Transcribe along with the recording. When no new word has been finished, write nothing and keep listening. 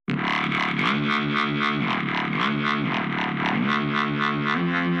Hello,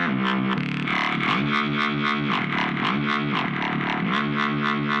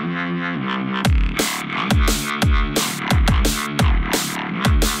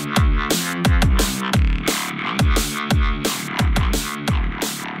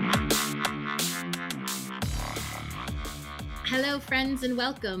 friends, and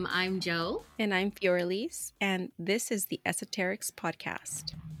welcome. I'm Jo. And I'm Fiorelise, and this is the Esoterics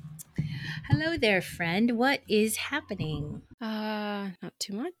Podcast. Hello there, friend. What is happening? Not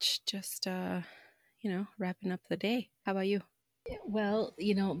too much, just wrapping up the day. How about you? Well,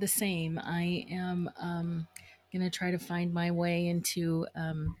 the same. I am going to try to find my way into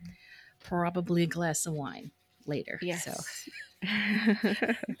probably a glass of wine later. Yes. So I'm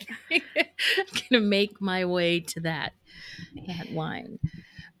going to make my way to that wine.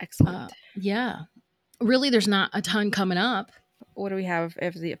 Excellent. Yeah. Really, there's not a ton coming up. What do we have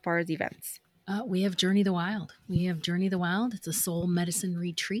as far as events? We have Journey the Wild. It's a soul medicine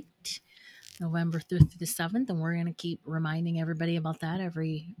retreat, November 3rd through the 7th, and we're going to keep reminding everybody about that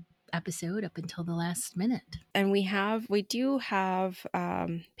every episode up until the last minute. And we do have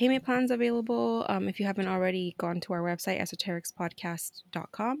payment plans available. If you haven't already gone to our website,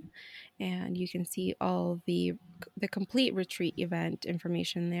 esotericspodcast.com, and you can see all the complete retreat event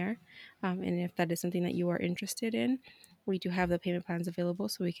information there. And if that is something that you are interested in, we do have the payment plans available,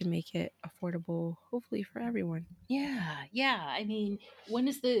 so we can make it affordable, hopefully, for everyone. Yeah. I mean, when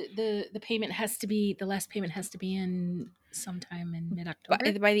is the payment has to be? The last payment has to be in sometime in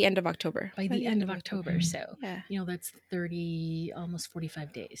mid-October. By the end of October. By the end of October. So yeah, that's 30, almost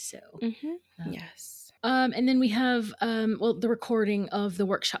 45 days. So yes. And then we have the recording of the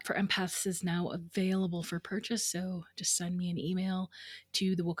workshop for empaths is now available for purchase. So just send me an email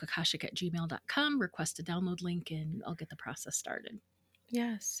to thewokakashic@gmail.com, request a download link, and I'll get the process started.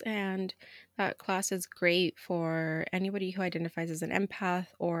 Yes, and that class is great for anybody who identifies as an empath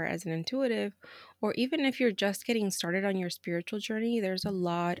or as an intuitive, or even if you're just getting started on your spiritual journey. There's a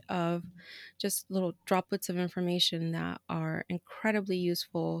lot of just little droplets of information that are incredibly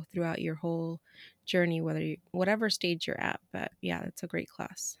useful throughout your whole journey, whatever stage you're at. But yeah, it's a great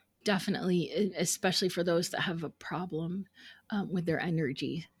class. Definitely, especially for those that have a problem with their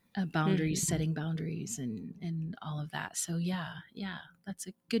energy. Boundaries, setting boundaries, and all of that. So yeah, that's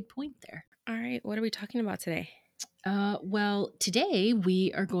a good point there. All right, what are we talking about today? Well, today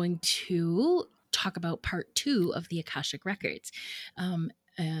we are going to talk about part 2 of the Akashic Records. And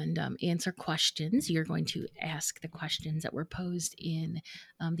answer questions. You're going to ask the questions that were posed in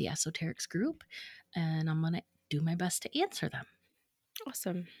the Esoterics group, and I'm going to do my best to answer them.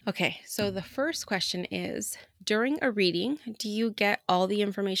 Awesome. Okay, so the first question is, during a reading, do you get all the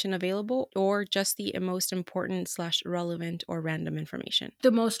information available or just the most important / relevant or random information?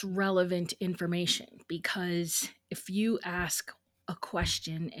 The most relevant information, because if you ask a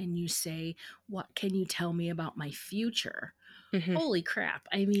question and you say, what can you tell me about my future? Holy crap.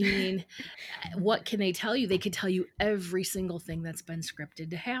 I mean, what can they tell you? They could tell you every single thing that's been scripted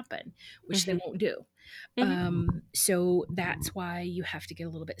to happen, which they won't do. So that's why you have to get a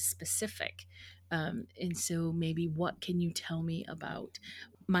little bit specific. And so maybe what can you tell me about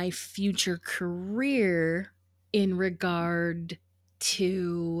my future career in regard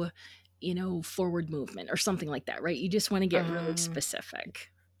to, forward movement or something like that, right? You just want to get really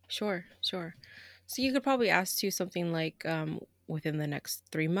specific. Sure. So you could probably ask too something like within the next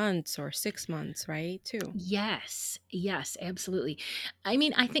 3 months or 6 months, right? Too. Yes, absolutely. I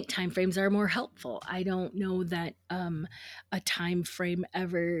mean, I think time frames are more helpful. I don't know that a time frame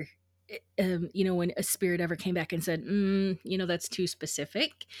ever, when a spirit ever came back and said, that's too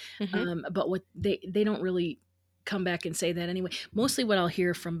specific. But what they don't really come back and say that anyway. Mostly what I'll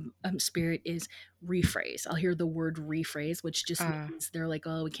hear from spirit is rephrase. I'll hear the word rephrase, which just means they're like,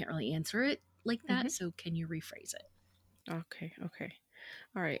 oh, we can't really answer it like that. So can you rephrase it? Okay.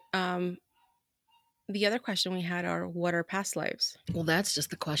 All right. The other question we had are, what are past lives? Well, that's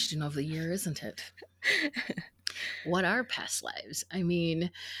just the question of the year, isn't it? What are past lives? I mean,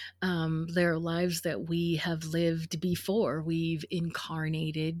 there are lives that we have lived before. We've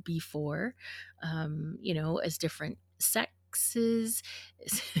incarnated before, as different sexes,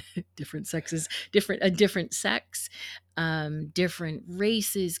 different sex, different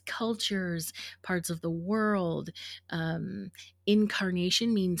races, cultures, parts of the world.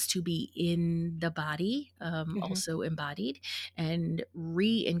 Incarnation means to be in the body, also embodied, and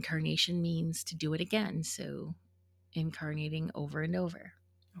reincarnation means to do it again. So incarnating over and over.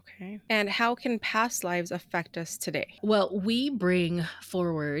 Okay. And how can past lives affect us today? Well, we bring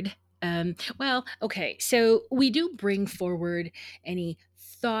forward so we do bring forward any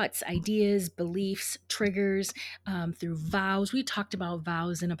thoughts, ideas, beliefs, triggers, through vows. We talked about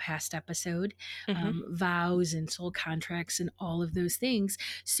vows in a past episode, Mhm. vows and soul contracts and all of those things.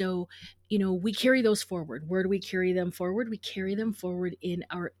 So, we carry those forward. Where do we carry them forward? We carry them forward in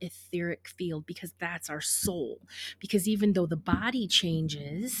our etheric field because that's our soul. Because even though the body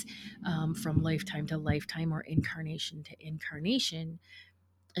changes from lifetime to lifetime or incarnation to incarnation,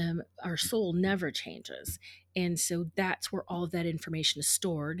 our soul never changes. And so that's where all of that information is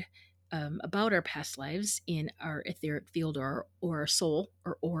stored about our past lives in our etheric field or our soul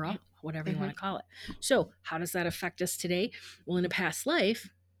or aura, whatever you want Mhm. to call it. So, how does that affect us today? Well, in a past life,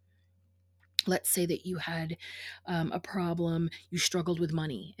 let's say that you had a problem, you struggled with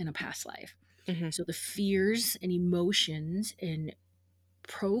money in a past life. Mhm. So, the fears and emotions and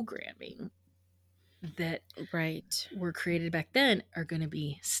programming that Right. were created back then are going to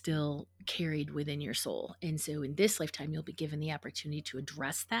be still carried within your soul. And so in this lifetime, you'll be given the opportunity to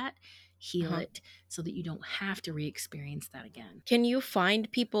address that, heal Uh-huh. it, so that you don't have to re experience that again. Can you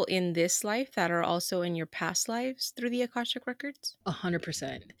find people in this life that are also in your past lives through the Akashic records?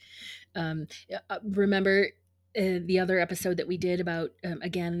 100%. Remember the other episode that we did about,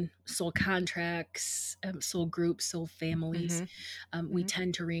 again, soul contracts, soul groups, soul families? Mhm. We Mhm.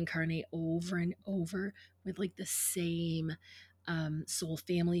 tend to reincarnate over and over with like the same soul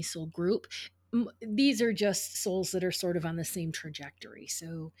family, soul group. These are just souls that are sort of on the same trajectory.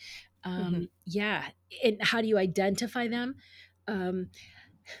 So, Mhm. yeah. And how do you identify them? Um,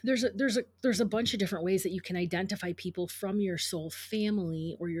 there's a bunch of different ways that you can identify people from your soul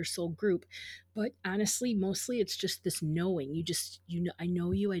family or your soul group, but honestly mostly it's just this knowing. I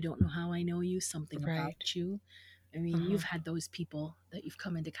know you, I don't know how I know you, something Right. about you. I mean, Uh-huh. you've had those people that you've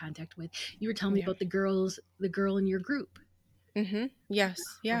come into contact with. You were telling me Yeah. about the girl in your group, Mhm. Yes.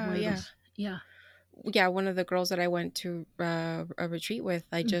 or Yeah, one of yeah. those. Yeah. Yeah, one of the girls that I went to a retreat with,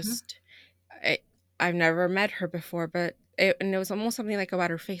 Hmm. I've never met her before, but it was almost something like about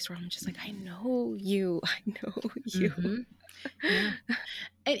her face where I'm just like, I know you, I know you. Hmm. Yeah.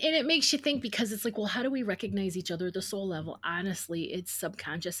 And it makes you think, because it's like, well, how do we recognize each other at the soul level? Honestly, it's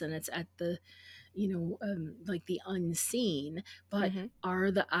subconscious and it's at the, like the unseen. But Mhm.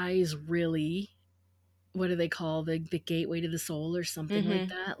 are the eyes really, what do they call the gateway to the soul or something like Mhm.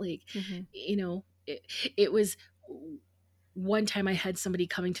 that? Like, Mhm. it was one time I had somebody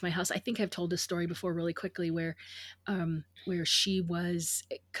coming to my house. I think I've told this story before really quickly, where she was,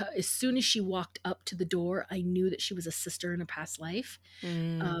 as soon as she walked up to the door, I knew that she was a sister in a past life.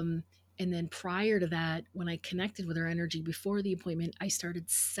 Mm. um, and then prior to that, when I connected with her energy before the appointment, I started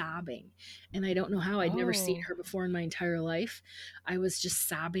sobbing. And I don't know how. I'd never seen Oh. her before in my entire life. I was just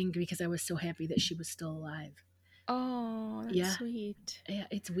sobbing because I was so happy that she was still alive. Oh, that's Yeah. sweet. Yeah,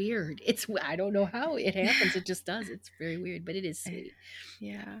 it's weird. I don't know how it happens. It just does. It's very weird, but it is Eh, sweet.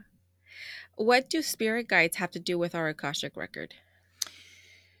 yeah. What do spirit guides have to do with our Akashic record?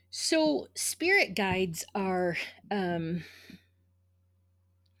 So, spirit guides are, um,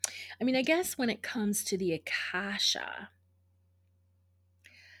 I mean, I guess when it comes to the Akasha,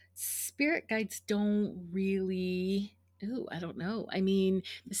 spirit guides don't really. Ooh, I don't know. I mean,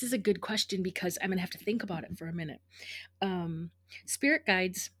 this is a good question because I'm gonna have to think about it for a minute. Um, Spirit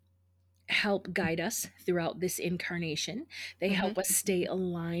guides help guide us throughout this incarnation. They Mhm. help us stay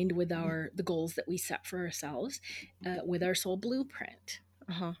aligned with the goals that we set for ourselves, with our soul blueprint.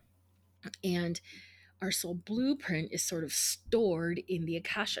 Uh-huh. And our soul blueprint is sort of stored in the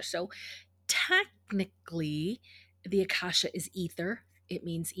Akasha. So technically, the Akasha is ether. It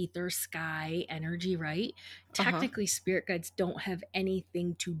means ether, sky, energy, right? Uh-huh. Technically, spirit guides don't have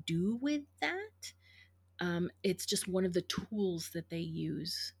anything to do with that. It's just one of the tools that they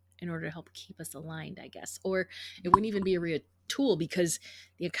use in order to help keep us aligned, I guess. Or it wouldn't even be a real tool because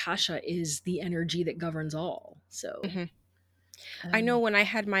the Akasha is the energy that governs all. So, Mhm. I know um, when I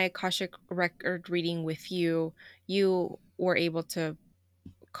had my Akashic record reading with you, you were able to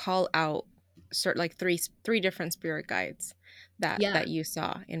call out like three different spirit guides yeah, that you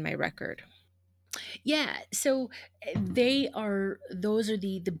saw in my record. yeah. So those are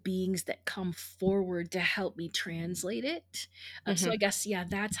the beings that come forward to help me translate it. So Mhm. I guess, yeah,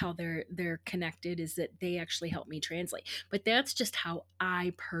 that's how they're connected, is that they actually help me translate. But that's just how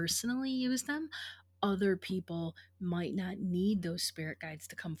I personally use them. Other people might not need those spirit guides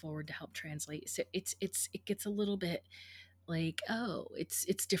to come forward to help translate. So it gets a little bit like, oh, it's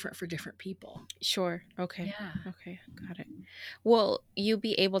different for different people. Sure. Okay. Yeah. Okay. Got it. Will you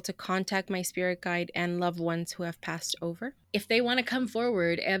be able to contact my spirit guide and loved ones who have passed over? If they want to come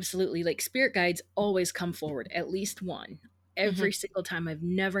forward, absolutely. Like, spirit guides always come forward, at least one. Mhm. Every single time. I've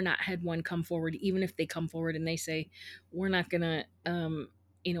never not had one come forward, even if they come forward and they say, we're not gonna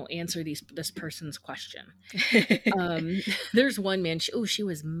answer this person's question. Um, there's one man. She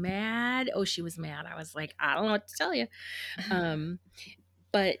was mad. Oh, she was mad. I was like, I don't know what to tell you. Um,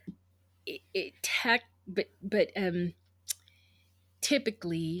 but it tech, but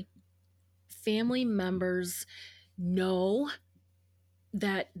typically family members know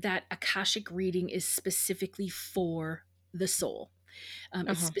that Akashic reading is specifically for the soul. It's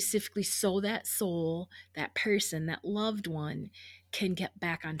Uh-huh. specifically so that soul, that person, that loved one can get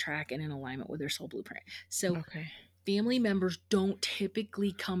back on track and in alignment with their soul blueprint. So Okay. family members don't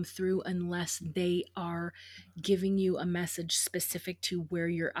typically come through unless they are giving you a message specific to where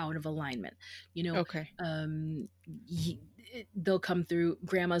you're out of alignment. You know, Okay. um, they'll come through,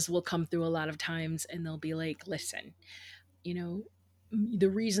 grandmas will come through a lot of times and they'll be like, listen, you know, the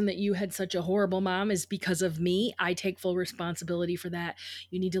reason that you had such a horrible mom is because of me. I take full responsibility for that.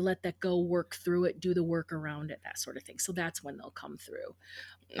 You need to let that go, work through it, do the work around it, that sort of thing. So that's when they'll come through.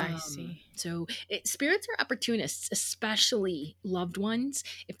 I see. Spirits are opportunists, especially loved ones.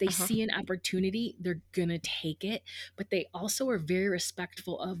 If they Uh-huh. see an opportunity, they're gonna take it. But they also are very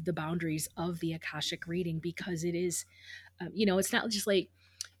respectful of the boundaries of the Akashic reading because it is, it's not just like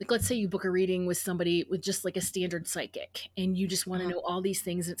let's say you book a reading with somebody with just like a standard psychic and you just want to Uh-huh. know all these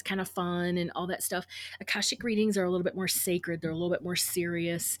things and it's kind of fun and all that stuff. Akashic readings are a little bit more sacred, they're a little bit more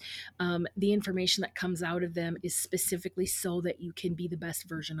serious. The information that comes out of them is specifically so that you can be the best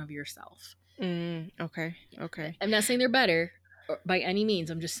version of yourself. Okay. Okay. I'm not saying they're better by any means,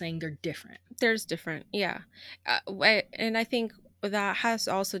 I'm just saying they're different. There's different. Yeah. And I think that has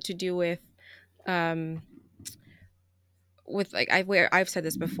also to do um with like I've said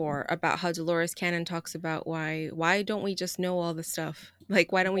this before about how Dolores Cannon talks about why don't we just know all the stuff?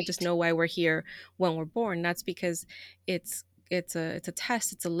 Like why don't we just Right. know why we're here when we're born? That's because it's a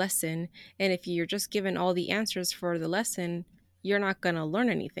test, it's a lesson, and if you're just given all the answers for the lesson, you're not going to learn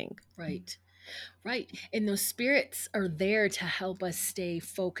anything. Right. Right. And those spirits are there to help us stay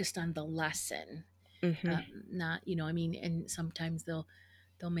focused on the lesson. Mhm. Not, I mean, and sometimes they'll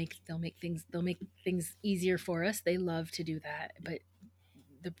make things easier for us. They love to do that, but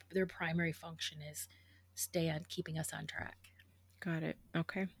their primary function is stay on keeping us on track. Got it.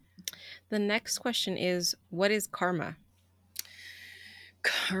 Okay. The next question is, what is karma?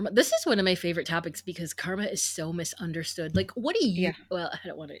 Karma. This is one of my favorite topics because karma is so misunderstood. Like, what do you? Yeah. Well, I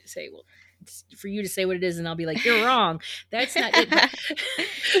don't want to say. Well, it's for you to say what it is, and I'll be like, you're wrong. That's not it. But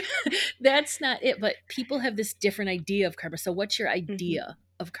that's not it. But people have this different idea of karma. So, what's your Mhm. idea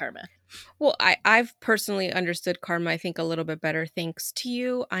of karma? Well, I've personally understood karma, I think, a little bit better thanks to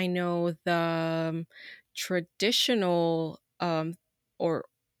you. I know the traditional or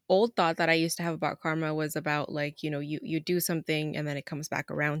old thought that I used to have about karma was about like, you do something and then it comes back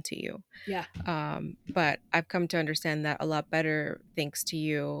around to you. Yeah. But I've come to understand that a lot better thanks to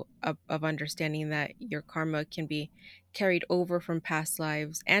you of understanding that your karma can be carried over from past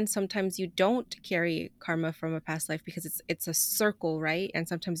lives, and sometimes you don't carry karma from a past life because it's a circle, right? And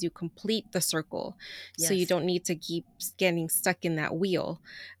sometimes you complete the circle, so you Yes. don't need to keep getting stuck in that wheel.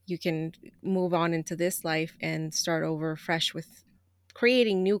 You can move on into this life and start over fresh with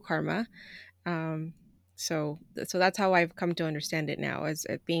creating new karma. So that's how I've come to understand it now, as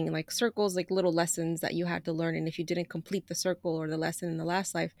it being like circles, like little lessons that you had to learn, and if you didn't complete the circle or the lesson in the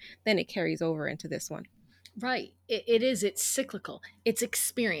last life, then it carries over into this one. Right. It is. It's cyclical. It's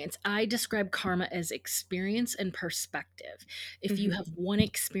experience. I describe karma as experience and perspective. If you Hmm. have one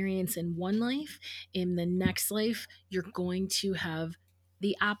experience in one life, in the next life, you're going to have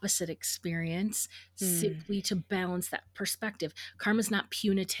the opposite experience Mm. simply to balance that perspective. Karma is not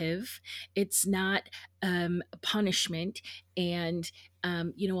punitive, it's not punishment. And,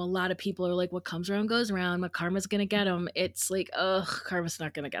 a lot of people are like, what comes around goes around. My karma's going to get them. It's like, ugh, karma's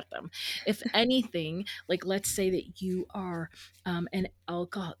not going to get them. If anything, like let's say that you are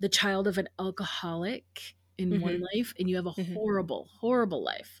the child of an alcoholic in one Hmm. life and you have a Hmm. horrible, horrible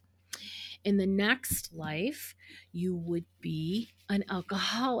life. In the next life, you would be an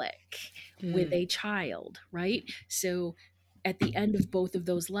alcoholic with Mm. a child, right? So at the end of both of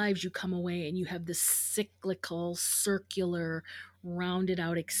those lives, you come away and you have this cyclical, circular, rounded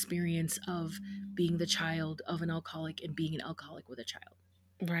out experience of being the child of an alcoholic and being an alcoholic with a child.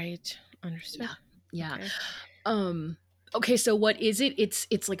 Right. Yeah. Understood. Yeah. Okay. Um okay, so what is it?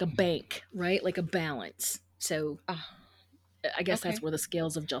 It's like a bank, right? Like a balance. So Ah, I guess that's okay. where the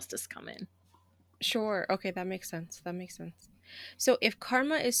scales of justice come in. Sure. Okay, that makes sense. That makes sense. So if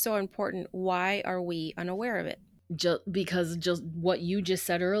karma is so important, why are we unaware of it? Just what you just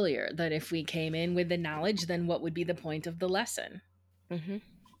said earlier, that if we came in with the knowledge, then what would be the point of the lesson? Hmm.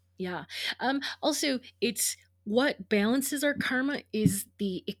 Yeah. Also, it's what balances our karma is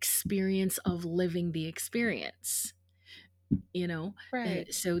the experience of living the experience, you know.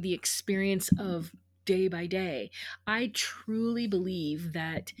 Right. So the experience of day by day. I truly believe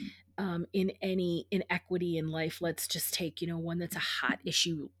that in any inequity in life, let's just take, one that's a hot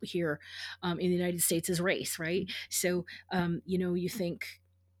issue here in the United States is race, right? So you think,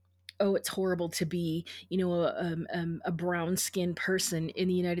 oh, it's horrible to be, a brown skinned person in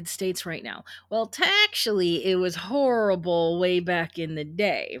the United States right now. Well, actually, it was horrible way back in the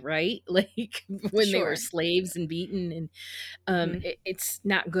day, right? Like when they were Sure. slaves and beaten, and Mhm. it's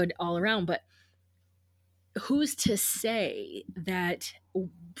not good all around. But who's to say that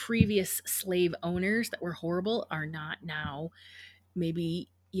previous slave owners that were horrible are not now maybe,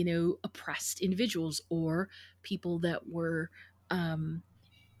 oppressed individuals, or people that were, um,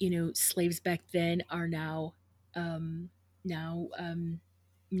 slaves back then are now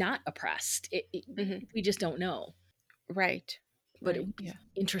not oppressed. Mhm. We just don't know, Right. but it Right. would be Yeah.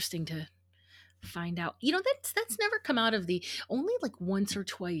 interesting to find out. That's never come out of the only like once or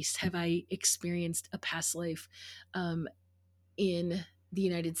twice have I experienced a past life in the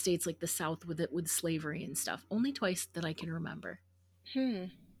United States, like the South with it with slavery and stuff. Only twice that I can remember Hmm.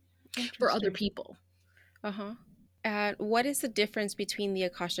 for other Interesting. people. Uh-huh. And what is the difference between the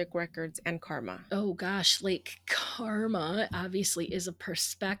Akashic records and karma? Oh gosh, like karma obviously is a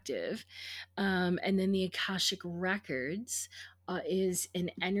perspective. And then the Akashic records is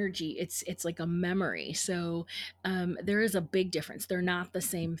an energy. It's like a memory. So there is a big difference. They're not the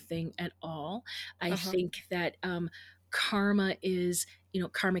same thing at all. I Uh-huh. think that karma is,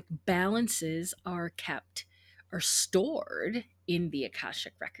 karmic balances are kept or stored in the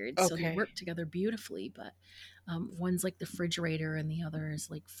Akashic records. So they Okay. work together beautifully, but one's like the refrigerator and the other is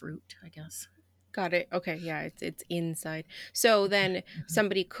like fruit, I guess. Got it. Okay, yeah, it's inside. So then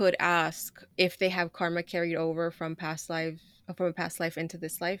somebody could ask if they have karma carried over from a past life into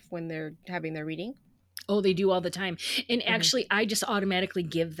this life when they're having their reading. Oh, they do all the time. And Mhm. actually, I just automatically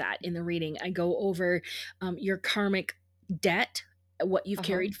give that in the reading. I go over your karmic debt, what you've Uh-huh.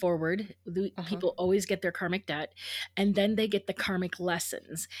 carried forward. The Uh-huh. people always get their karmic debt, and then they get the karmic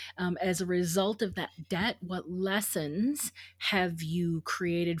lessons. As a result of that debt, what lessons have you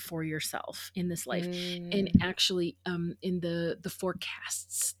created for yourself in this life? And Mm. actually, in the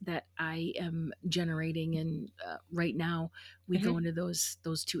forecasts that I am generating, and right now, we Mhm. go into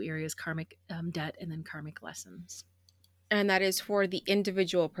those two areas: karmic debt and then karmic lessons. And that is for the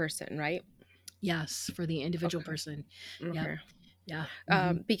individual person, right? Yes, for the individual Okay. person. Yep. Okay. Yeah.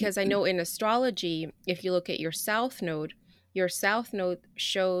 Hmm. Because I know in astrology, if you look at your south node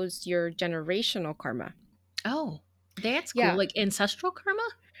shows your generational karma. Oh, that's cool. Yeah. Like ancestral karma.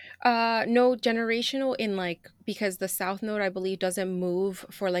 No, generational in like because the south node I believe doesn't move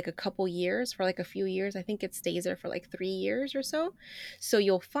for like a couple years, for like a few years. I think it stays there for like 3 years or so. So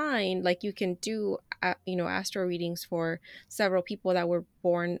you'll find like you can do astro readings for several people that were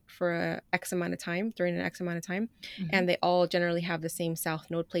born for a X amount of time during an X amount of time, Hmm. and they all generally have the same south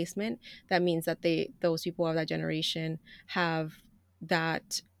node placement. That means that those people of that generation have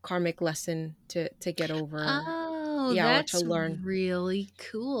that karmic lesson to get over, Oh, yeah, or to that's learn. really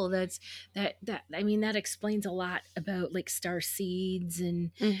cool. That I mean that explains a lot about like star seeds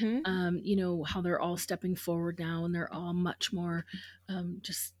and Mm-hmm. how they're all stepping forward now and they're all much more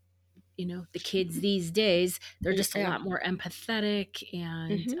just the kids these days, they're just a Yeah. lot more empathetic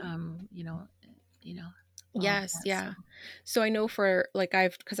and Mhm. you know all of Yes, that. So yeah. So I know for like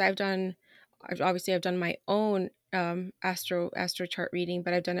I've done my own astro chart reading,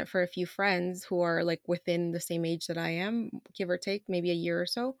 but I've done it for a few friends who are like within the same age that I am, give or take, maybe a year or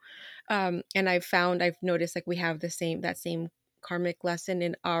so. And I've noticed like we have that same karmic lesson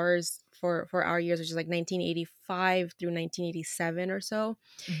in ours for our years, which is like 1985 through 1987 or so.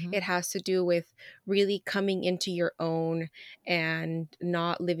 mhm. It has to do with really coming into your own and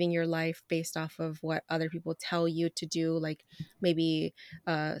not living your life based off of what other people tell you to do, like maybe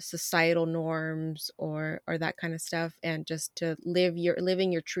societal norms or that kind of stuff, and just to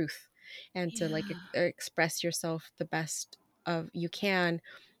living your truth and to like Yeah. express yourself the best of you can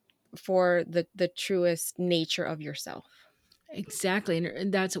for the truest nature of yourself. Exactly,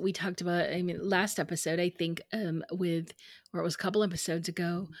 and that's what we talked about. I mean, last episode, I think, with or it was a couple episodes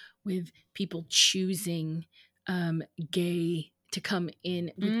ago, with people choosing gay to come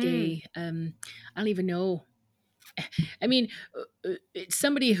in with Mm, gay. I don't even know. I mean, it's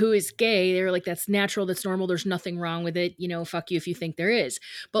somebody who is gay. They're like, that's natural, that's normal. There's nothing wrong with it. Fuck you if you think there is.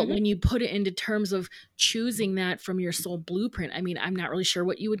 But mhm. when you put it into terms of choosing that from your soul blueprint, I mean, I'm not really sure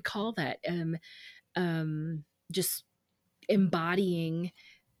what you would call that. Just embodying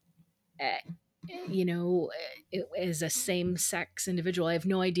you know, as a same sex individual. I have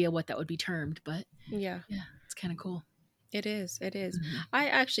no idea what that would be termed, but Yeah. yeah, it's kind of cool. It is. It is. Hmm. I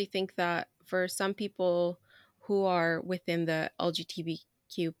actually think that for some people who are within the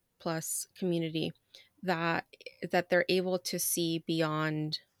LGBTQ plus community, that they're able to see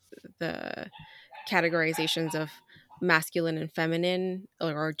beyond the categorizations of masculine and feminine,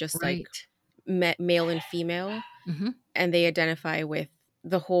 or just like Right. male and female, Hmm. and they identify with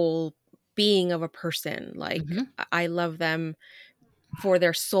the whole being of a person. Like Hmm. I love them for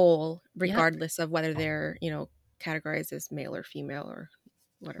their soul, Yep. regardless of whether they're, categorized as male or female or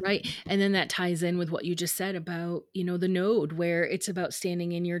whatever. Right. And then that ties in with what you just said about, the node, where it's about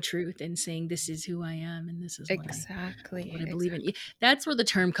standing in your truth and saying, this is who I am and this is what Exactly. I believe in. Exactly. That's where the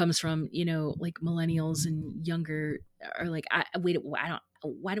term comes from, like millennials and younger are like, wait, I don't,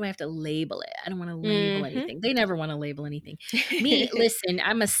 why do I have to label it? I don't want to label Hmm. anything. They never want to label anything. Me, listen,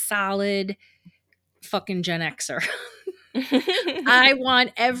 I'm a solid fucking Gen Xer. I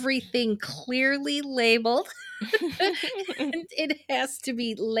want everything clearly labeled. And it has to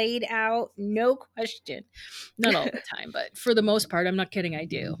be laid out, no question. Not all the time, but for the most part, I'm not kidding. I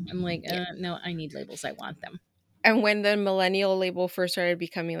do. I'm like, Yeah. no, I need labels. I want them. And when the millennial label first started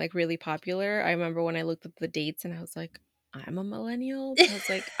becoming like really popular, I remember when I looked at the dates and I was like, I'm a millennial. I was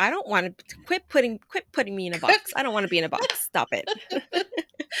like, I don't want to quit putting me in a box. I don't want to be in a box. Stop it.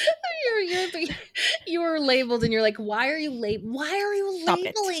 You were labeled, and you're like, why are you Stop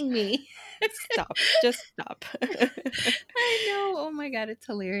it. labeling me? Stop. Just stop. I know. Oh my god, it's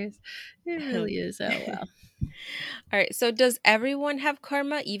hilarious. It really is. Oh well. All right. So does everyone have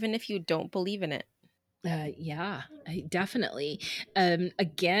karma even if you don't believe in it? Yeah, definitely.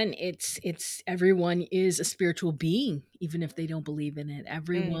 Again, it's everyone is a spiritual being, even if they don't believe in it.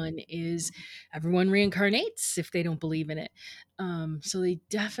 Mm, Everyone reincarnates if they don't believe in it. So they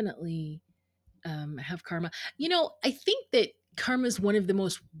definitely have karma. I think that karma is one of the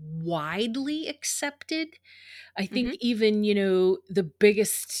most widely accepted. I think mm-hmm. even, the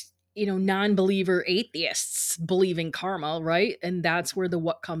biggest, non-believer atheists believe in karma, right? And that's where the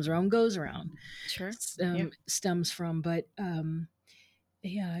what comes around goes around Sure. Yeah. stems from. But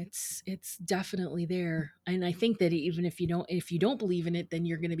yeah, it's definitely there. And I think that even if you don't believe in it, then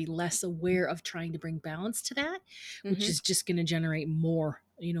you're going to be less aware of trying to bring balance to that, which Mm-hmm. is just going to generate more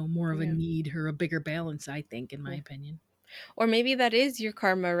of a Yeah. need or a bigger balance, I think, in my Yeah. opinion. Or maybe that is your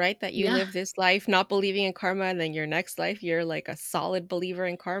karma, right? That you Yeah, live this life not believing in karma, and then your next life you're like a solid believer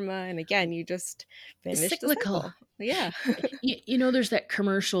in karma, and again you just it's finish the cyclical. cycle. Yeah. There's that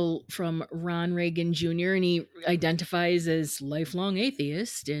commercial from Ron Reagan Jr., and he identifies as lifelong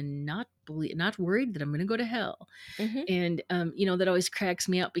atheist and not worried that I'm going to go to hell. Hmm. And that always cracks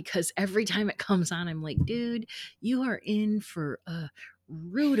me up because every time it comes on, I'm like, dude, you are in for a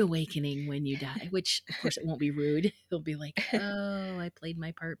rude awakening when you die. Which, of course, it won't be rude. He'll be like, oh, I played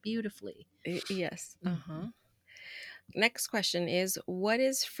my part beautifully. Yes. Mhm. Uh-huh. Next question is, what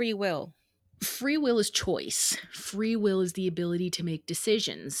is free will? Free will is choice. Free will is the ability to make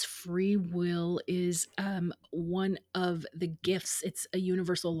decisions. Free will is one of the gifts. It's a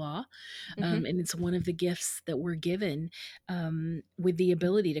universal law, Hmm. and it's one of the gifts that we're given with the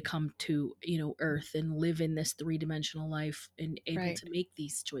ability to come to Earth and live in this three-dimensional life and able Right. to make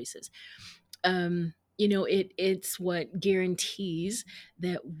these choices. It's what guarantees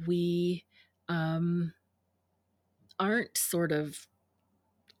that we um, aren't sort of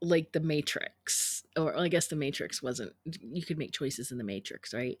like the Matrix, or I guess the Matrix wasn't, you could make choices in the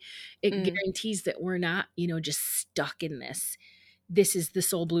Matrix, right? It Mm. guarantees that we're not, just stuck in this. This is the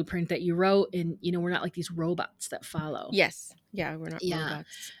soul blueprint that you wrote, and we're not like these robots that follow. Yes. Yeah, we're not Yeah.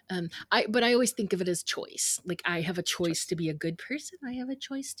 robots. But I always think of it as choice. Like I have a choice Choice. to be a good person. I have a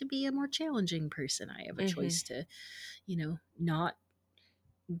choice to be a more challenging person. I have a Hmm. choice to, not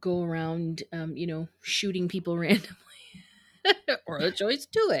go around, shooting people randomly, or a choice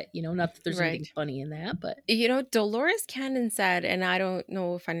to it. Not that there's anything Right. funny in that, but Dolores Cannon said, and I don't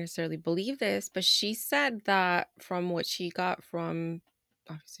know if I necessarily believe this, but she said that from what she got from,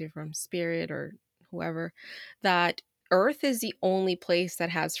 obviously, from spirit or whoever, that Earth is the only place that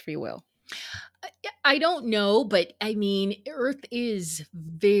has free will. yeah, I don't know, but I mean, Earth is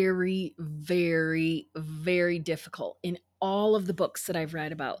very, very, very difficult. In all of the books that I've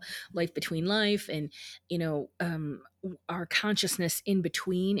read about life between life and, our consciousness in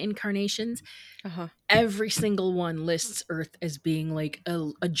between incarnations, Uh huh. every single one lists Earth as being like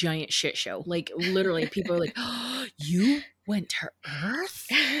a giant shit show. Like literally, people are like, "Oh, you went to Earth?"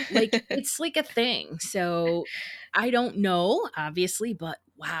 Like it's like a thing. So I don't know, obviously, but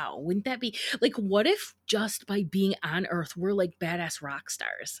wow, wouldn't that be like? What if just by being on Earth, we're like badass rock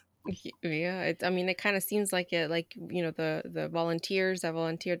stars? Yeah, I mean, it kind of seems like it, like, the volunteers that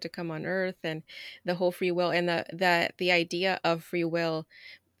volunteered to come on Earth, and the whole free will, and the idea of free will.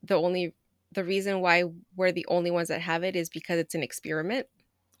 The only the reason why we're the only ones that have it is because it's an experiment.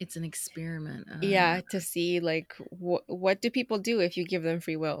 It's an experiment. Yeah, to see like what do people do if you give them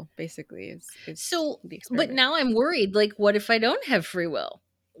free will? Basically, is So, the but experiment. now I'm worried, like, what if I don't have free will?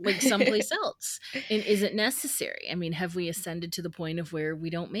 Like someplace else? And is it necessary? I mean, have we ascended to the point of where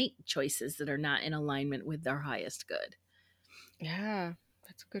we don't make choices that are not in alignment with our highest good? Yeah,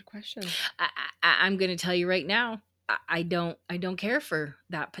 that's a good question. I'm going to tell you right now. I don't care for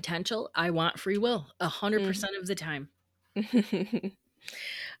that potential. I want free will Mhm. 100% of the time.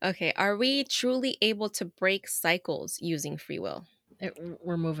 Okay, are we truly able to break cycles using free will?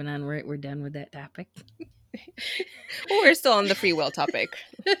 We're moving on. We're done with that topic. Well, we're still on the free will topic.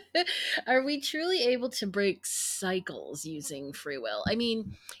 Are we truly able to break cycles using free will? I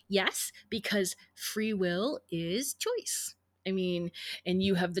mean, yes, because free will is choice. I mean, and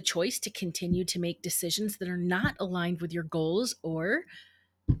you have the choice to continue to make decisions that are not aligned with your goals, or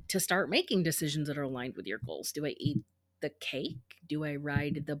to start making decisions that are aligned with your goals. Do I eat the cake? Do I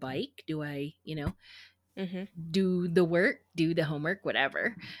ride the bike? Do I, Hmm. do the work, do the homework,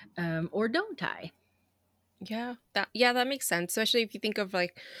 whatever? Or don't I? Yeah, that makes sense. Especially if you think of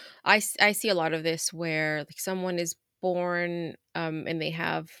like, I see a lot of this where like someone is born, and they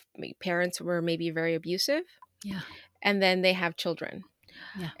have parents who were maybe very abusive, Yeah. and then they have children.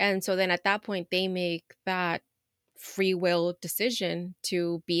 Yeah. And so then at that point, they make that free will decision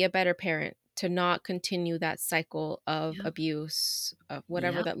to be a better parent, to not continue that cycle of Yeah. abuse, of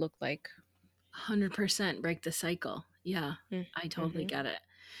whatever Yeah. that looked like. 100% break the cycle. Yeah. I totally Mm-hmm. get it.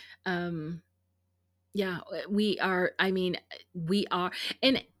 Um yeah, we are, I mean, we are,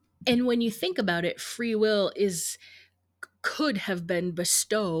 and when you think about it, free will is could have been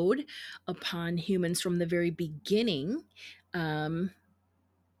bestowed upon humans from the very beginning, um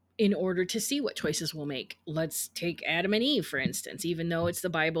in order to see what choices we'll make. Let's take Adam and Eve, for instance, even though it's the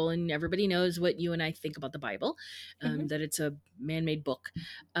Bible and everybody knows what you and I think about the Bible, Mm-hmm. that it's a man made book.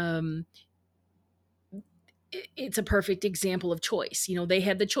 Um, it's a perfect example of choice. They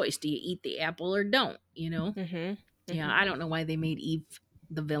had the choice. Do you eat the apple or don't? Mm-hmm. Yeah, Mm-hmm. I don't know why they made Eve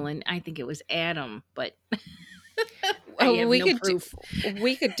the villain. I think it was Adam, but I Oh, have no proof.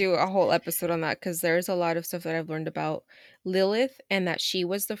 we could do a whole episode on that because there's a lot of stuff that I've learned about Lilith, and that she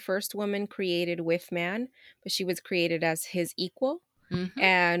was the first woman created with man, but she was created as his equal. Hmm.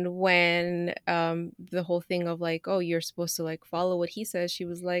 And when the whole thing of like, oh, you're supposed to like follow what he says, she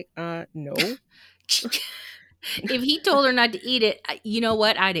was like, no. If he told her not to eat it, you know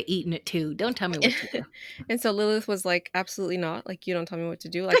what? I'd have eaten it too. Don't tell me what to do. And so Lilith was like, absolutely not. Like, you don't tell me what to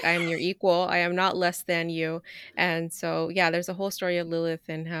do. Like, I am your equal. I am not less than you. And so, yeah, there's a whole story of Lilith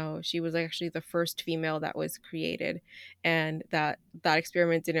and how she was actually the first female that was created, and that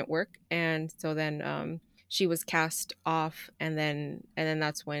experiment didn't work. And so then she was cast off, and then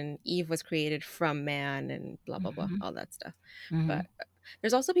that's when Eve was created from man, and blah blah blah, Hmm. all that stuff. Hmm. But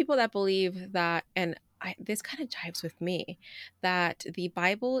there's also people that believe that, and this kind of jives with me, that the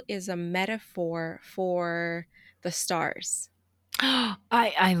Bible is a metaphor for the stars.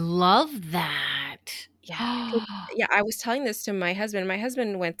 I love that. Yeah. 'Cause yeah, I was telling this to my husband. My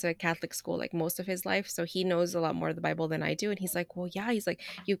husband went to Catholic school like most of his life, so he knows a lot more of the Bible than I do. And he's like, "Well, yeah." He's like,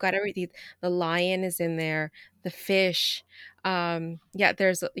 "You've got everything. The lion is in there, the fish. Yeah,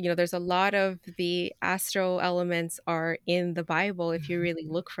 there's a lot of the astro elements are in the Bible if you really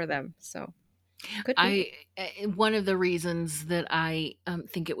look for them. So could be. One of the reasons that I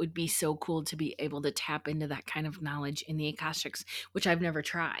think it would be so cool to be able to tap into that kind of knowledge in the Akashics, which I've never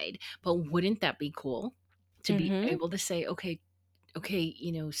tried, but wouldn't that be cool to be Mm-hmm. able to say, okay,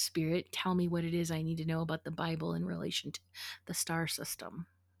 spirit, tell me what it is I need to know about the Bible in relation to the star system.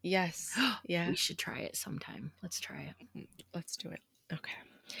 Yes. We Yeah. should try it sometime. Let's try it. Let's do it. Okay.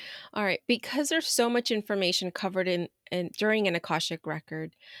 All right. Because there's so much information covered in during an Akashic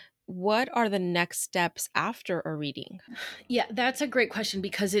record, what are the next steps after a reading? Yeah, that's a great question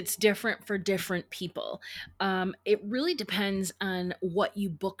because it's different for different people. It really depends on what you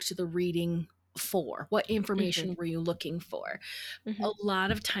booked the reading for. What Mm-hmm. information were you looking for? A Mm-hmm.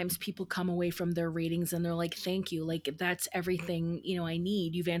 lot of times people come away from their readings and they're like, thank you. Like, that's everything, I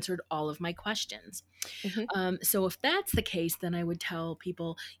need. You've answered all of my questions. Mm-hmm. So if that's the case, then I would tell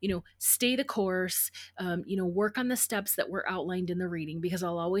people, stay the course, work on the steps that were outlined in the reading, because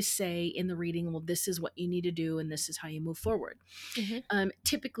I'll always say in the reading, well, this is what you need to do and this is how you move forward. Mm-hmm.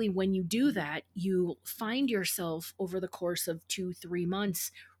 Typically, when you do that, you find yourself over the course of 2, 3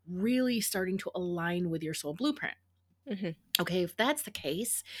 months really starting to align with your soul blueprint. Mhm. Okay, if that's the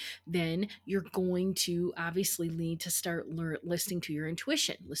case, then you're going to obviously need to start listening to your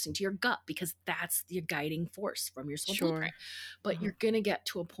intuition, listening to your gut, because that's your guiding force from your soul blueprint. Sure. But Uh-huh. you're going to get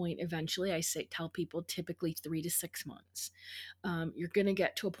to a point eventually. Tell people typically 3 to 6 months. You're going to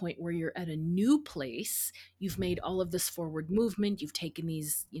get to a point where you're at a new place. You've made all of this forward movement. You've taken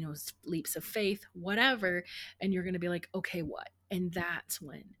these, leaps of faith, whatever. And you're going to be like, okay, what? And that's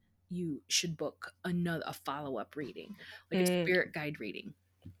when you should book a follow-up reading, like a Mm, spirit guide reading.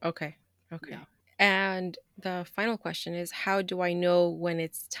 okay. Yeah. Okay. And the final question is, how do I know when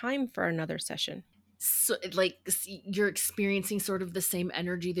it's time for another session? So like you're experiencing sort of the same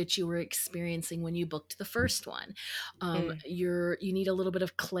energy that you were experiencing when you booked the first one. Mm, You need a little bit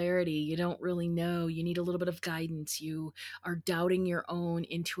of clarity. You don't really know. You need a little bit of guidance. You are doubting your own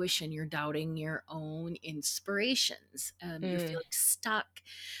intuition. You're doubting your own inspirations. You're mm, feeling stuck.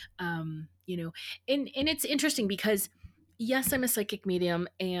 You know, and it's interesting because yes, I'm a psychic medium,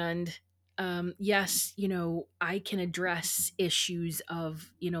 and yes, I can address issues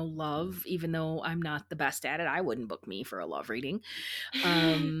of, love, even though I'm not the best at it. I wouldn't book me for a love reading.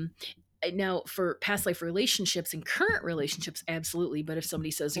 Um, Now for past life relationships and current relationships, absolutely. But if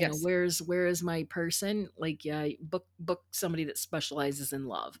somebody says, yes. where is my person? Like, yeah, book somebody that specializes in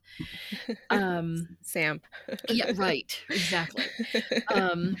love. Um, Sam. yeah, right, exactly.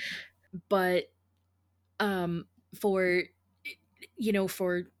 Um, but um for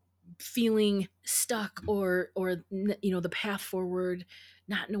for feeling stuck, or the path forward,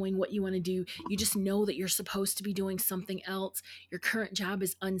 not knowing what you want to do, you just know that you're supposed to be doing something else. Your current job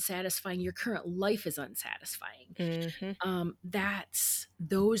is unsatisfying, your current life is unsatisfying. Hmm.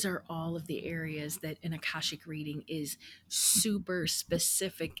 Those are all of the areas that an Akashic reading is super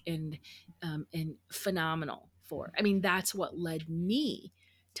specific and phenomenal for. I mean, that's what led me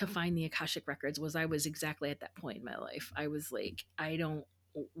to find the Akashic records. Was I was exactly at that point in my life. I was like, I don't,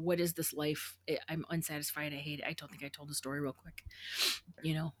 what is this life? I'm unsatisfied. I hate it. I don't think I told a story real quick,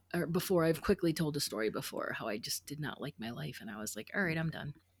 or before. I've quickly told a story before how I just did not like my life. And I was like, all right, I'm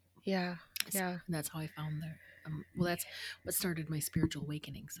done. Yeah. So, Yeah. and that's how I found there. Well, that's what started my spiritual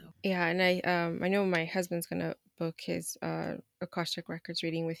awakening. So, Yeah, and I know my husband's gonna book his Akashic Records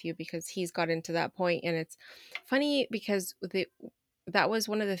reading with you because he's gotten to that point, and it's funny because that was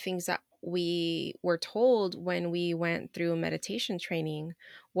one of the things that we were told when we went through meditation training,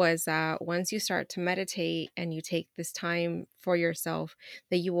 was that once you start to meditate and you take this time for yourself,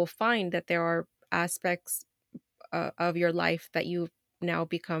 that you will find that there are aspects of your life that you now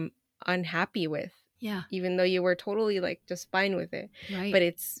become unhappy with, yeah, even though you were totally like just fine with it. right. But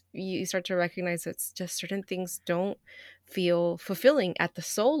it's, you start to recognize that it's just certain things don't feel fulfilling at the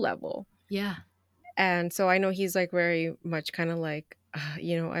soul level. Yeah, And so I know he's like very much kind of like,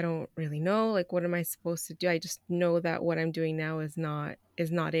 I don't really know, like, what am I supposed to do? I just know that what I'm doing now is not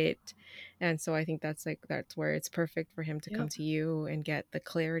it. And so I think that's where it's perfect for him to come yep. to you and get the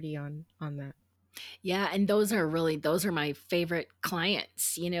clarity on that. Yeah, and those are my favorite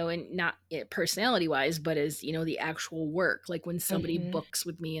clients, and not personality wise, but as the actual work. Like when somebody Hmm. books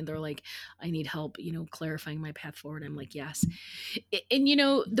with me and they're like, I need help, clarifying my path forward. I'm like, yes. And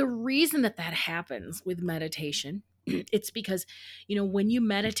the reason that happens with meditation, it's because when you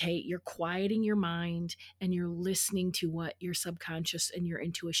meditate, you're quieting your mind and you're listening to what your subconscious and your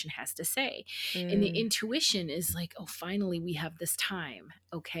intuition has to say. And the Mm, intuition is like, oh, finally we have this time.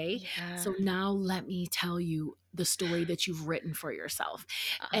 Okay, yeah. so now let me tell you the story that you've written for yourself.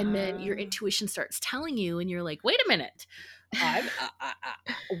 And then your uh, intuition starts telling you, and you're like, wait a minute,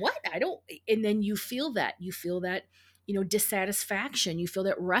 what? I don't. And then you feel that dissatisfaction, you feel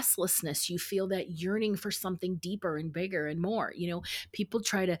that restlessness, you feel that yearning for something deeper and bigger and more. People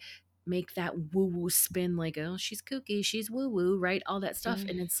try to make that woo woo spin, like, oh, she's kooky, she's woo woo, right, all that stuff.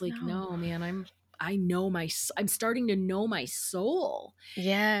 And it's like, no. no, man, I'm starting to know my soul.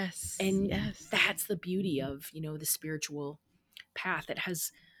 Yes, And yes. that's the beauty of the spiritual path. It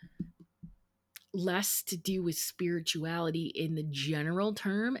has less to do with spirituality in the general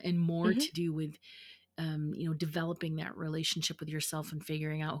term and more Hmm. to do with developing that relationship with yourself and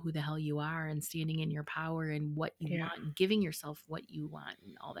figuring out who the hell you are and standing in your power and what you Yeah. want and giving yourself what you want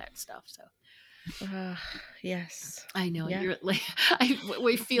and all that stuff. So Uh, yes. I know Yeah. you're like,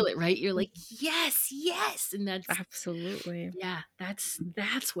 we feel it, right? You're like, yes, yes. And Absolutely.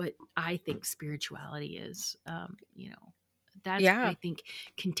 that's what I think spirituality is. That's what Yeah. I think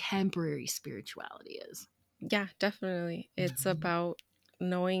contemporary spirituality is. Yeah, definitely. It's Mhm. about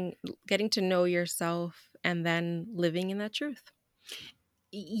getting to know yourself and then living in that truth.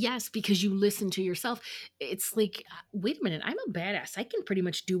 Yes, because you listen to yourself. It's like, wait a minute, I'm a badass. I can pretty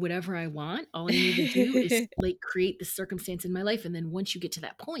much do whatever I want. All I need to do is like create the circumstance in my life. And then once you get to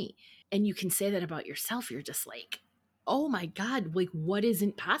that point and you can say that about yourself, you're just like, oh my God, like what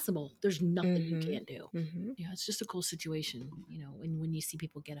isn't possible? There's nothing you Mhm. can't do. Mhm. Yeah, it's just a cool situation, when you see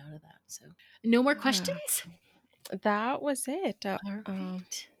people get out of that. So, no more Yeah. questions? That was it. All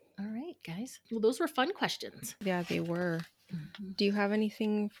right. All right, guys. Well, those were fun questions. Yeah, they were. Mhm. Do you have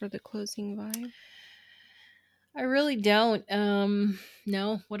anything for the closing vibe? I really don't.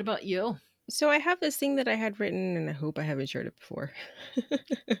 No. What about you? So I have this thing that I had written, and I hope I haven't shared it before.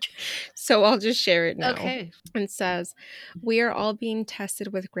 So I'll just share it now. Okay. It says, "We are all being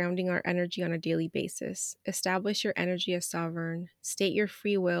tested with grounding our energy on a daily basis. Establish your energy as sovereign. State your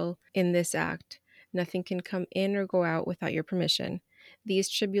free will in this act. Nothing can come in or go out without your permission. These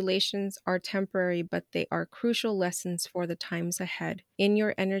tribulations are temporary, but they are crucial lessons for the times ahead. In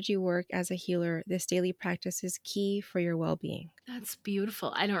your energy work as a healer, this daily practice is key for your well being." That's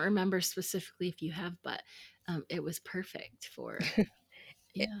beautiful. I don't remember specifically if you have, but it was perfect for,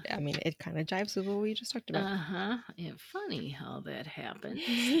 yeah. I mean, it kind of jives with what we just talked about. Uh-huh. Yeah, funny how that happens.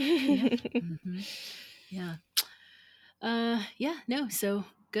 Yep. Hmm. Yeah. Yeah, no, so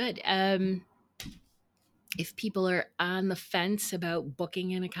good. If people are on the fence about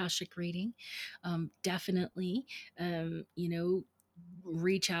booking an Akashic reading, definitely,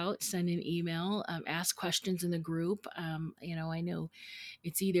 reach out, send an email, ask questions in the group. I know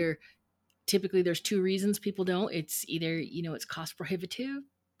it's either typically there's two reasons people don't. It's either, it's cost prohibitive,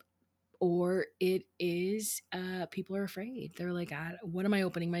 or it is people are afraid. They're like, what am I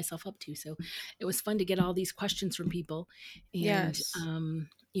opening myself up to? So it was fun to get all these questions from people, and Yes.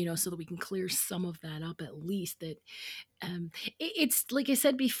 so that we can clear some of that up, at least. That it's like I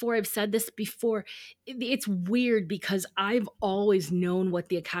said before, I've said this before, it's weird because I've always known what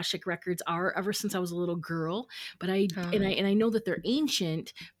the Akashic records are ever since I was a little girl, but I know that they're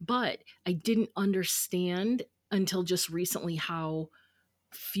ancient, but I didn't understand until just recently how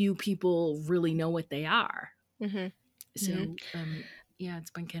few people really know what they are. Hmm. Hmm. So, yeah, it's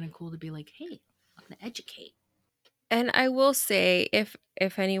been kind of cool to be like, hey, I'm going to educate. And I will say, if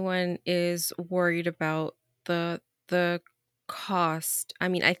anyone is worried about the cost, I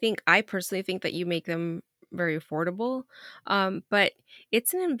mean, I personally think that you make them very affordable, but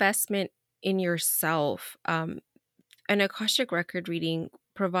it's an investment in yourself. An Akashic record reading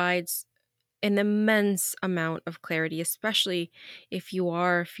provides an immense amount of clarity, especially if you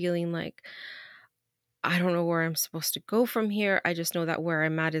are feeling like, I don't know where I'm supposed to go from here. I just know that where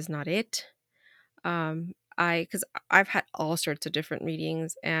I'm at is not it. Because I've had all sorts of different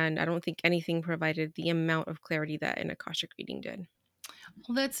readings, and I don't think anything provided the amount of clarity that an Akashic reading did.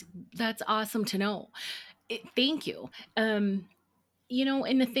 Well, that's awesome to know. Thank you. And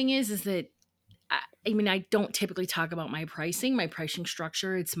the thing is that I mean, I don't typically talk about my pricing, my pricing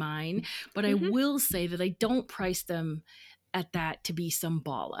structure, it's mine, but I Hmm. will say that I don't price them at that to be some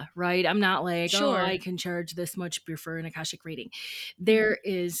balla, right? I'm not like, oh, I Sure. can charge this much for an Akashic reading. Hmm. There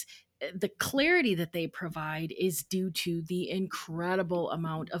is the clarity that they provide is due to the incredible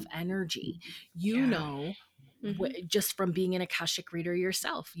amount of energy. You Yeah. know, Hmm. just from being an Akashic reader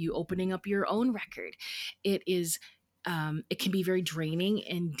yourself, you opening up your own record, it is it can be very draining,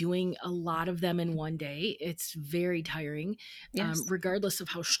 and doing a lot of them in one day, it's very tiring, Yes. regardless of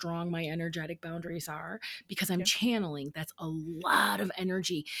how strong my energetic boundaries are, because I'm Yeah. channeling. That's a lot of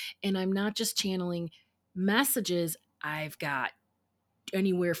energy. And I'm not just channeling messages, I've got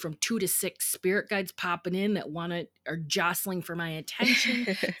anywhere from 2 to 6 spirit guides popping in that are jostling for my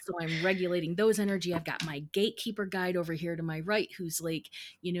attention, so I'm regulating those energy. I've got my gatekeeper guide over here to my right, who's like,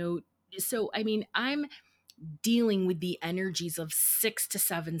 you know so I mean, I'm dealing with the energies of 6 to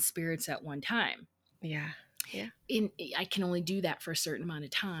 7 spirits at one time. Yeah. Yeah. I can only do that for a certain amount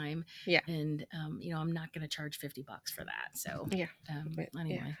of time, Yeah. and I'm not going to charge $50 for that. So, Yeah. Yeah.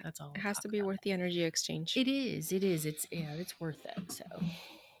 anyway, that's all It I'll has talk to be about. worth the energy exchange. It is. It is. It's yeah. It's worth it. So,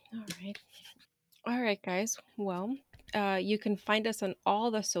 All right. All right, guys. Well, you can find us on all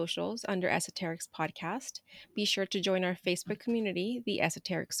the socials under Esoterics Podcast. Be sure to join our Facebook community, the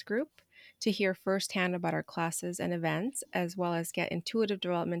Esoterics Group, to hear firsthand about our classes and events, as well as get intuitive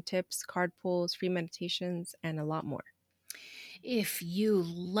development tips, card pulls, free meditations, and a lot more. if you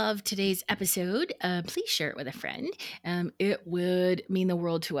love today's episode, please share it with a friend. It would mean the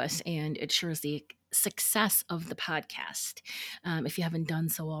world to us, and it sure is the success of the podcast. If you haven't done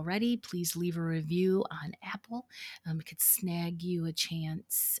so already, please leave a review on Apple. It could snag you a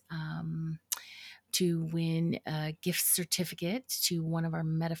chance to win a gift certificate to one of our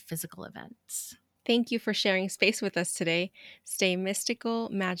metaphysical events. Thank you for sharing space with us today. Stay mystical,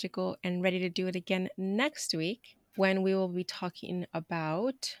 magical, and ready to do it again next week when we will be talking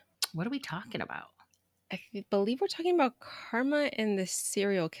about, What are we talking about? believe we're talking about karma and the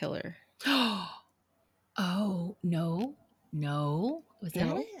serial killer. Oh, no. No. Was that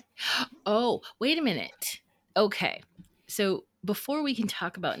No? it? Oh, wait a minute. Okay. So before we can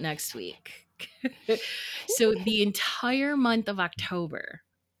talk about next week, so the entire month of October,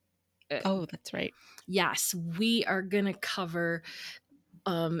 uh, Oh, that's right. yes, we are going to cover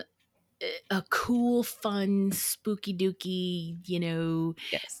um, a cool, fun, spooky dooky,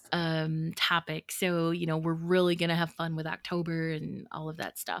 Yes. topic. So, we're really going to have fun with October and all of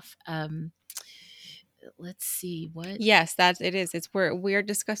that stuff. Let's see what Yes, that it is. It's where we're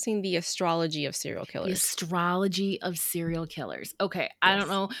discussing the astrology of serial the killers. astrology of serial killers. Okay, I don't Yes.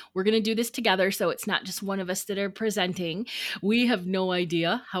 know. We're going to do this together so it's not just one of us that are presenting. We have no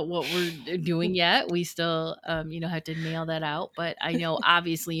idea what we're doing yet. We still have to nail that out, but I know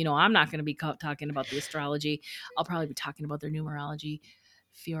obviously, I'm not going to be talking about the astrology. I'll probably be talking about their numerology.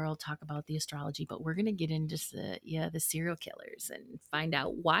 Fiora will talk about the astrology, but we're going to get into the serial killers and find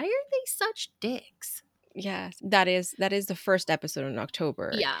out why are they such dicks. Yes, that is the first episode in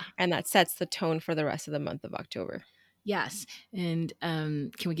October, Yeah. and that sets the tone for the rest of the month of October. Yes. And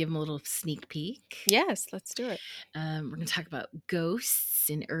can we give them a little sneak peek? Yes, let's do it. We're going to talk about ghosts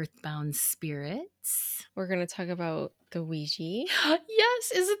and earthbound spirits. We're going to talk about the Ouija.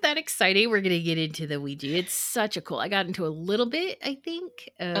 Yes, isn't that exciting? We're going to get into the Ouija. It's such a cool. I got into a little bit, I think.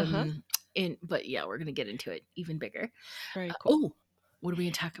 Uh-huh. But yeah, we're going to get into it even bigger. Very cool. Oh, what are we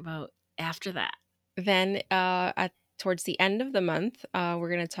going to talk about after that? Then at towards the end of the month, we're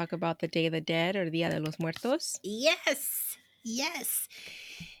going to talk about the Day of the Dead or Dia de los Muertos. Yes. Yes.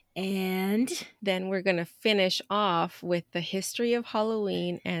 And Then we're going to finish off with the history of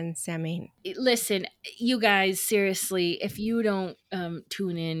Halloween and Samhain. listen, you guys, seriously, if you don't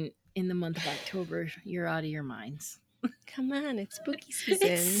tune in the month of October, you're out of your minds. Come on, it's spooky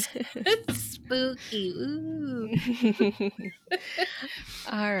season. It's spooky. Ooh.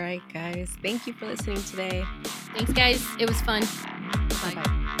 All right, guys. Thank you for listening today. Thanks, guys. It was fun. Bye.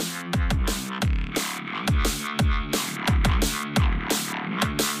 Bye-bye.